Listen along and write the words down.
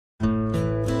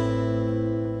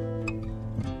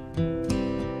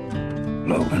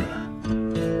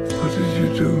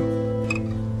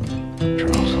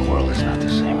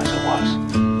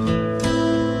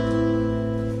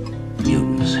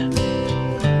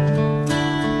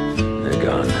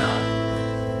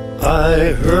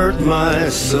I hurt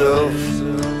myself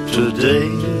today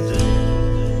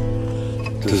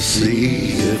to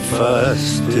see if I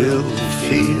still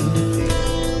feel.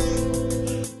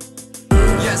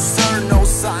 Yes sir, no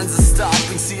signs of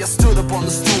stopping. See, I stood up on the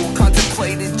stool,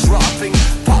 contemplated dropping.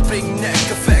 Popping neck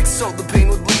effects so the pain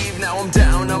would leave. Now I'm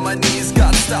down on my knees,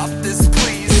 God stop this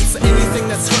please. It's anything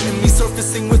that's hurting me,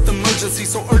 surfacing with emergency.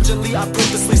 So urgently I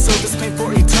purposely serve this pain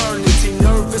for eternity.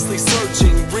 Nervously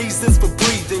searching reasons for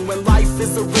breathing when life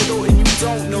is a riddle and you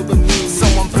don't know the meaning. So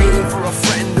I'm feeling for a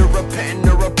friend or a pen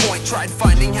or a point. Tried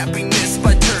finding happiness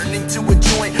by turning to a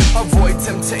joint. Avoid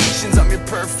temptations, I'm your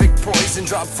perfect poison.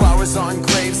 Drop flowers on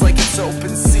graves like it's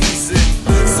open season.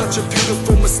 Such a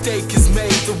beautiful mistake is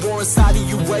made. The war inside of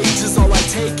you wages. All I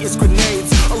take is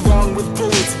grenades along with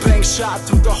bullets. Bang shot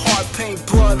through the heart. Paint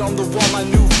blood on the wall, my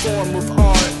new form of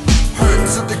art.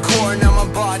 Hurts at the core, now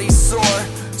my body's sore.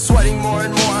 Sweating more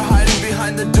and more, hiding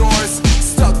behind the doors.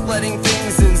 Stuck letting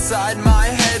things inside my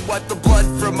head. Wipe the blood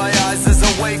from my eyes as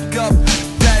I wake up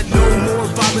dead. No more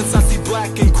violence, I see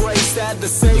black and gray. Sad to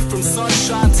say, from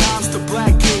sunshine times to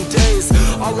blackened days.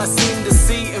 All I seem to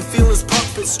see and feel is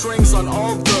puppet strings on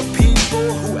all the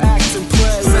people who act and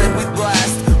play. Said we'd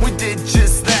last, we did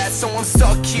just that. So I'm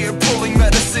stuck here pulling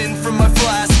medicine from my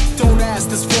flask. Don't ask,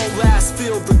 this won't last,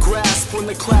 feel the grasp. When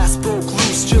the class broke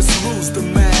loose, just lose the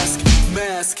mask.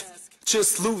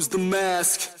 Just lose the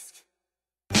mask.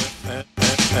 And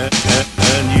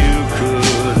you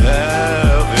could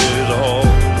have it all.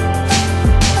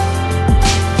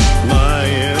 My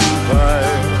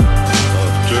empire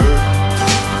of dirt,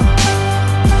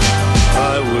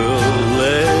 I will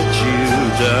let you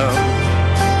down.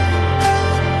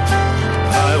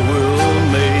 I will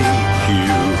make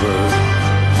you hurt.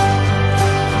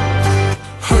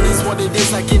 Hurt is what it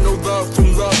is, I get no love from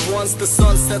loved ones. The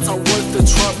sun sets are worth the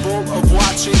trouble of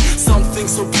watching. Something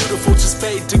so beautiful just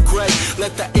fade to gray.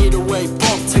 Let the 808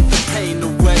 bump take the pain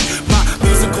away. My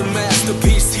musical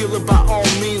masterpiece, heal it by all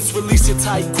means. Release your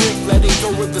tight grip, letting go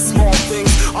of the small things.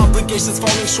 Obligations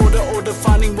falling short or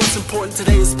defining what's important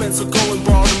today is spent. So go and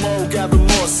borrow tomorrow, gather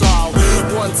more. So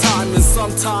one time and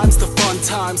sometimes the fun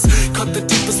times cut the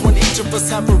deepest when each of us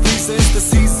have a reason. The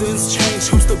seasons change,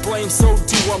 who's to blame? So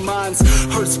do our minds.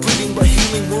 Hurts bleeding but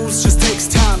healing wounds just takes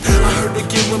time. I heard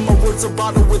again when my words are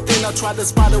bottled within. I try to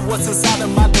spot what what's inside of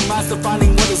my demise.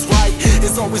 Defining what is right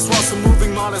is always wrong, so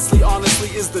moving modestly, honestly,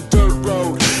 is the dirt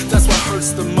road. That's what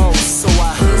hurts the most. So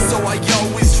I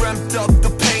always dreamt up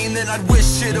the pain, then I'd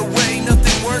wish it away.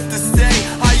 Nothing worth to stay.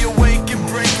 I awake and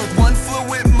break with one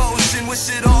fluid motion. Wish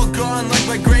it all gone like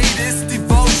my greatest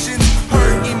devotions.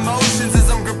 Hurt emotions as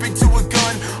I'm gripping to a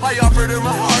gun. I offered her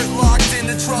my heart, locked in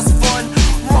a trust fund.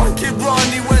 Wrong kid run,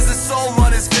 he wears a soul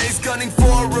on his face, gunning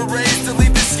for a race to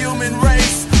leave this human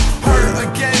race. Hurt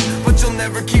again, but you'll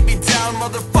never keep me down.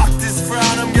 Motherfuck this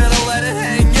frown, I'm gonna let it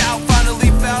hang out.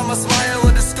 Finally found my smile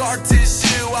in a scar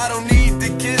tissue. I don't need to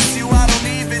kiss you, I don't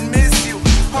even miss you.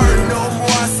 Hurt no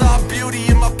more, I saw beauty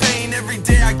in my pain. Every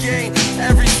day I gain,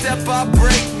 every step I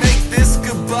break. Make this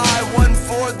goodbye, one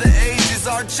for the ages.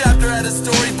 Our chapter had a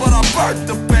story, but I burnt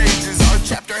the pages. Our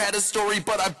chapter had a story,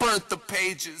 but I burnt the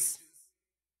pages.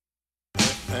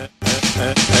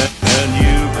 And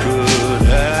you could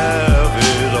have